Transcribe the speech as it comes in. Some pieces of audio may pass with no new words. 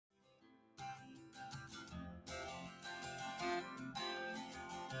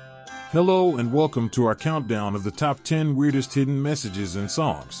Hello and welcome to our countdown of the top 10 weirdest hidden messages in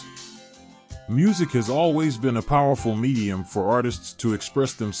songs. Music has always been a powerful medium for artists to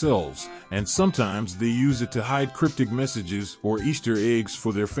express themselves, and sometimes they use it to hide cryptic messages or Easter eggs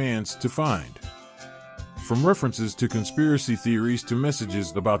for their fans to find. From references to conspiracy theories to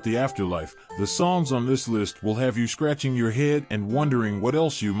messages about the afterlife, the songs on this list will have you scratching your head and wondering what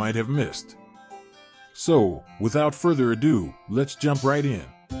else you might have missed. So, without further ado, let's jump right in.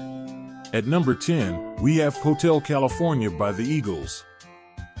 At number 10, we have Hotel California by the Eagles.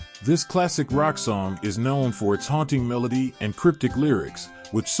 This classic rock song is known for its haunting melody and cryptic lyrics,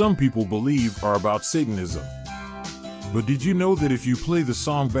 which some people believe are about Satanism. But did you know that if you play the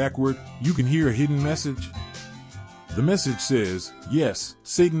song backward, you can hear a hidden message? The message says, yes,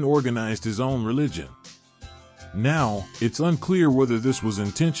 Satan organized his own religion. Now, it's unclear whether this was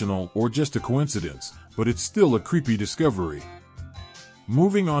intentional or just a coincidence, but it's still a creepy discovery.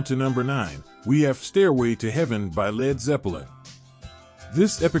 Moving on to number 9, we have Stairway to Heaven by Led Zeppelin.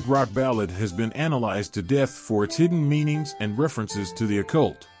 This epic rock ballad has been analyzed to death for its hidden meanings and references to the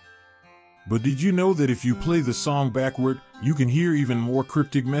occult. But did you know that if you play the song backward, you can hear even more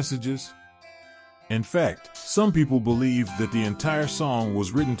cryptic messages? In fact, some people believe that the entire song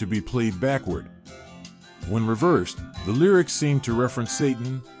was written to be played backward. When reversed, the lyrics seem to reference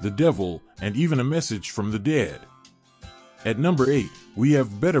Satan, the devil, and even a message from the dead. At number 8, we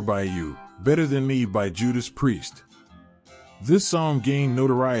have Better By You, Better Than Me by Judas Priest. This song gained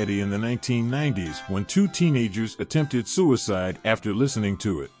notoriety in the 1990s when two teenagers attempted suicide after listening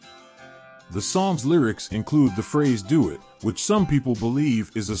to it. The song's lyrics include the phrase "do it," which some people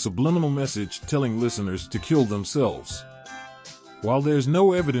believe is a subliminal message telling listeners to kill themselves. While there's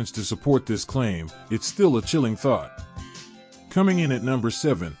no evidence to support this claim, it's still a chilling thought. Coming in at number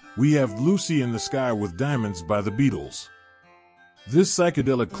 7, we have Lucy in the Sky with Diamonds by the Beatles. This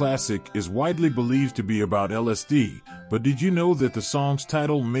psychedelic classic is widely believed to be about LSD, but did you know that the song's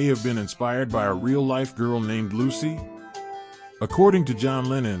title may have been inspired by a real-life girl named Lucy? According to John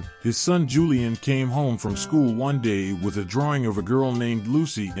Lennon, his son Julian came home from school one day with a drawing of a girl named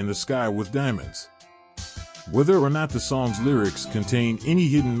Lucy in the sky with diamonds. Whether or not the song's lyrics contain any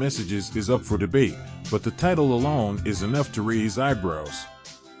hidden messages is up for debate, but the title alone is enough to raise eyebrows.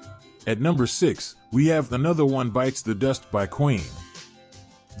 At number 6, we have Another One Bites the Dust by Queen.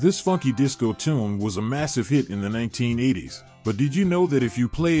 This funky disco tune was a massive hit in the 1980s, but did you know that if you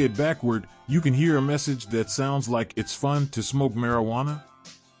play it backward, you can hear a message that sounds like it's fun to smoke marijuana?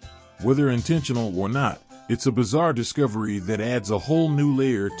 Whether intentional or not, it's a bizarre discovery that adds a whole new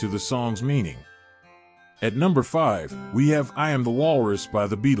layer to the song's meaning. At number 5, we have I Am the Walrus by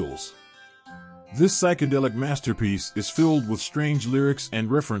the Beatles. This psychedelic masterpiece is filled with strange lyrics and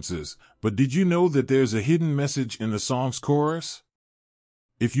references, but did you know that there's a hidden message in the song's chorus?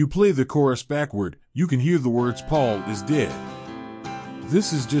 If you play the chorus backward, you can hear the words "Paul is dead."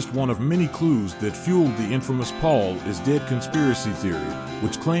 This is just one of many clues that fueled the infamous Paul is dead conspiracy theory,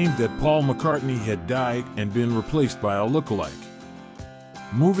 which claimed that Paul McCartney had died and been replaced by a lookalike.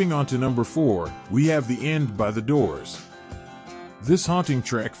 Moving on to number 4, we have The End by The Doors. This haunting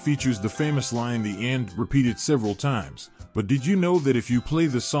track features the famous line "the end" repeated several times, but did you know that if you play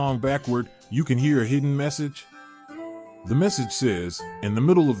the song backward, you can hear a hidden message? The message says, "In the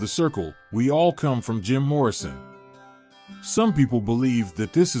middle of the circle, we all come from Jim Morrison." Some people believe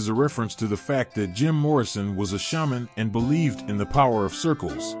that this is a reference to the fact that Jim Morrison was a shaman and believed in the power of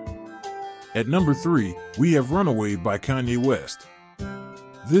circles. At number 3, we have Runaway by Kanye West.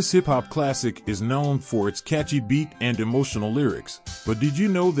 This hip-hop classic is known for its catchy beat and emotional lyrics, but did you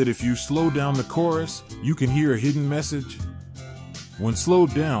know that if you slow down the chorus, you can hear a hidden message? When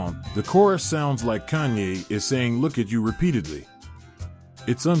slowed down, the chorus sounds like Kanye is saying "look at you" repeatedly.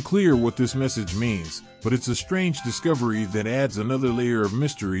 It's unclear what this message means, but it's a strange discovery that adds another layer of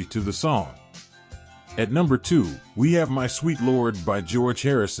mystery to the song. At number 2, we have My Sweet Lord by George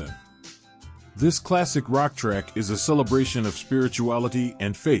Harrison. This classic rock track is a celebration of spirituality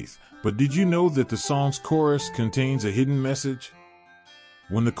and faith, but did you know that the song's chorus contains a hidden message?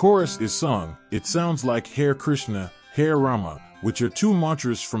 When the chorus is sung, it sounds like Hare Krishna, Hare Rama, which are two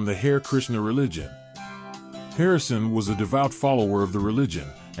mantras from the Hare Krishna religion. Harrison was a devout follower of the religion,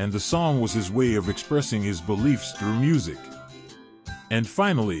 and the song was his way of expressing his beliefs through music. And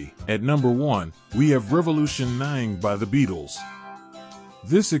finally, at number 1, we have Revolution 9 by the Beatles.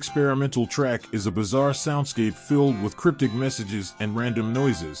 This experimental track is a bizarre soundscape filled with cryptic messages and random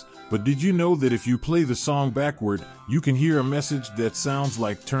noises, but did you know that if you play the song backward, you can hear a message that sounds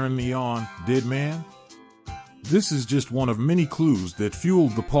like "Turn me on, dead man"? This is just one of many clues that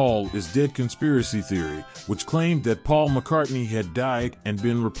fueled the Paul is dead conspiracy theory, which claimed that Paul McCartney had died and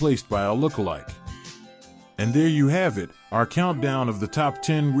been replaced by a lookalike. And there you have it, our countdown of the top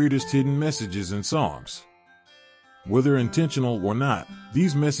 10 weirdest hidden messages in songs. Whether intentional or not,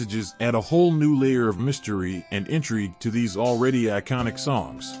 these messages add a whole new layer of mystery and intrigue to these already iconic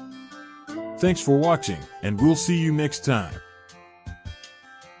songs. Thanks for watching, and we'll see you next time.